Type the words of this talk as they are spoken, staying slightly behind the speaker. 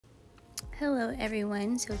Hello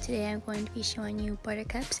everyone, so today I'm going to be showing you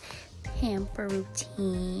Buttercup's Pamper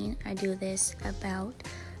routine. I do this about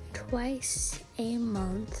twice a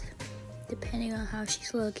month depending on how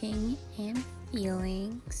she's looking and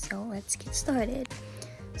feeling. So let's get started.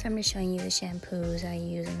 So I'm just showing you the shampoos I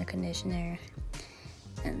use and the conditioner,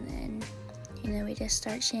 and then we just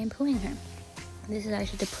start shampooing her. This is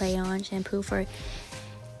actually the play on shampoo for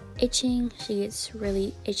itching. She gets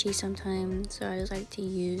really itchy sometimes, so I just like to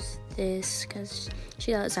use this because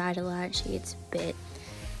she's outside a lot, she gets bit.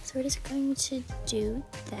 So we're just going to do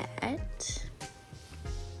that.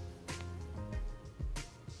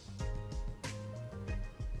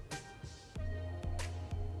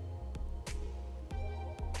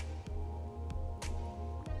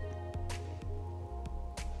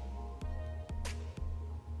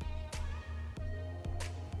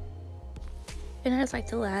 And I just like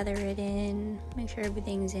to lather it in, make sure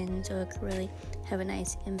everything's in so it could really have a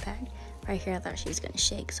nice impact. Right here I thought she was gonna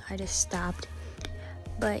shake, so I just stopped.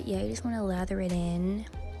 But yeah, you just want to lather it in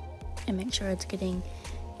and make sure it's getting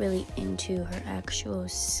really into her actual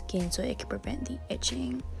skin so it can prevent the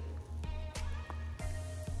itching.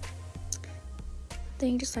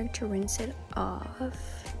 Then you just like to rinse it off.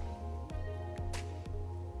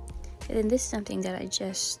 And then this is something that I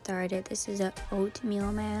just started. This is an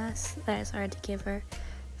oatmeal mask that I started to give her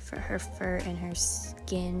for her fur and her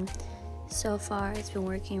skin. So far it's been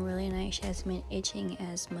working really nice. She hasn't been itching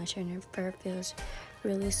as much and her fur feels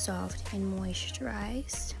really soft and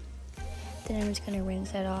moisturized. Then I'm just going to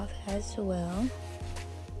rinse that off as well.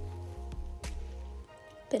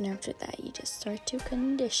 Then after that you just start to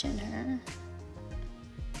condition her.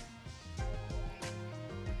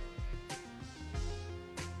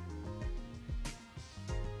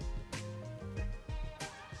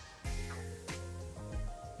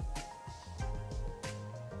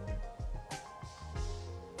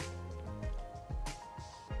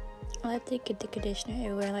 I like to get the conditioner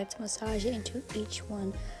everywhere. I like to massage it into each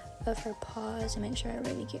one of her paws and make sure I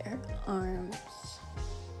really get her arms.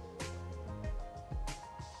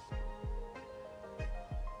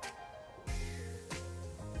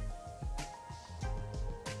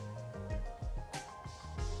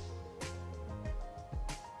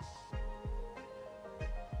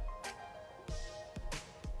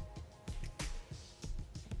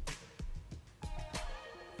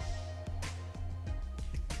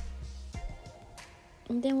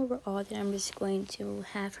 And then when we're all done, I'm just going to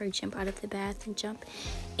have her jump out of the bath and jump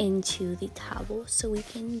into the towel so we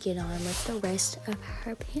can get on with the rest of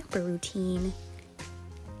her pamper routine.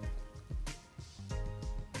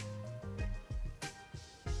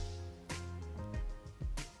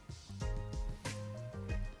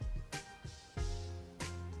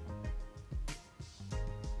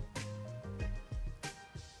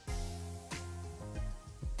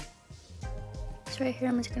 So right here,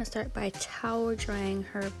 I'm just going to start by towel drying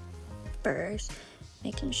her first,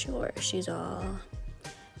 making sure she's all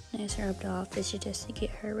nice and rubbed off. This is just to get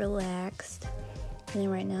her relaxed. And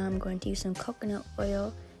then right now, I'm going to use some coconut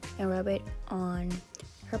oil and rub it on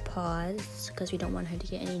her paws because we don't want her to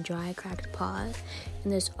get any dry, cracked paws.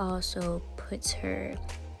 And this also puts her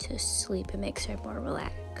to sleep and makes her more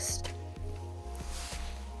relaxed.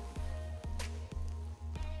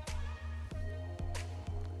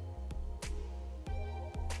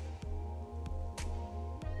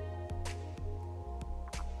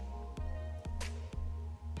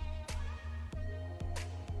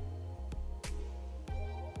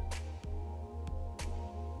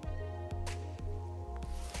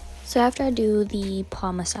 So after I do the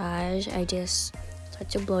paw massage, I just start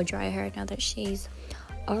to blow dry her now that she's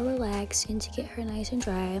all relaxed, and to get her nice and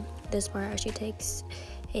dry. This part actually takes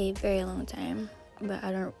a very long time, but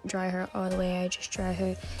I don't dry her all the way. I just dry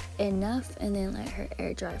her enough and then let her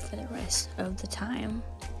air dry for the rest of the time.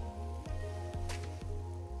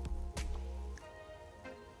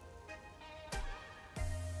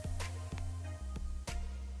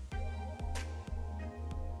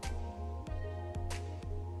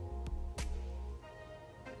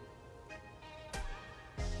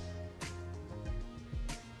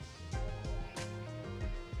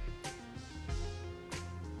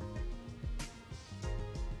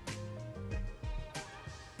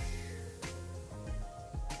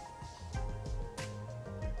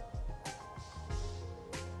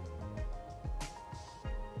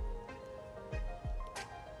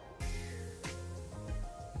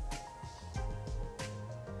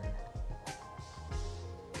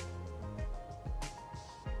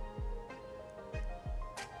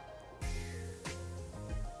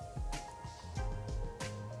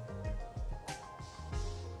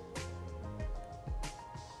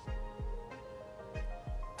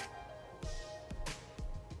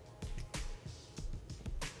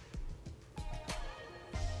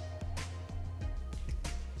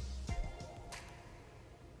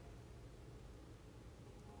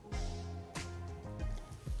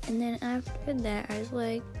 And then after that, I just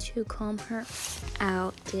like to comb her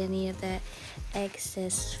out, get any of that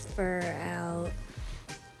excess fur out,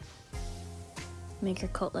 make her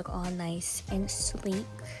coat look all nice and sleek.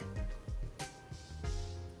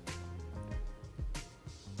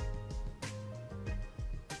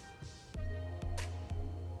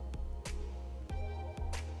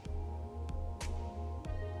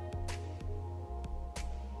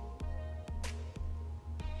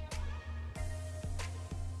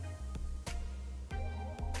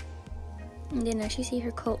 And then as you see,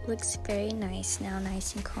 her coat looks very nice now,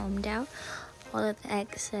 nice and combed out. All of the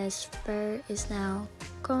excess fur is now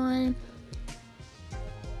gone.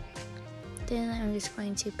 Then I'm just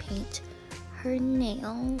going to paint her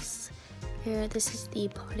nails. Here, this is the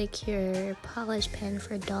Pedicure polish pen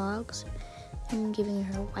for dogs. I'm giving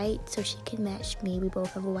her white so she can match me. We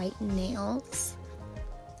both have white nails.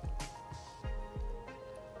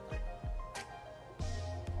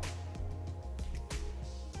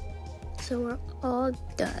 So we're all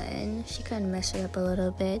done. She kind of messed it up a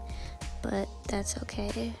little bit, but that's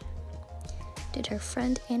okay. Did her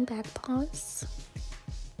front and back paws.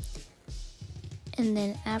 And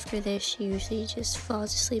then after this, she usually just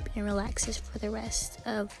falls asleep and relaxes for the rest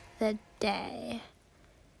of the day.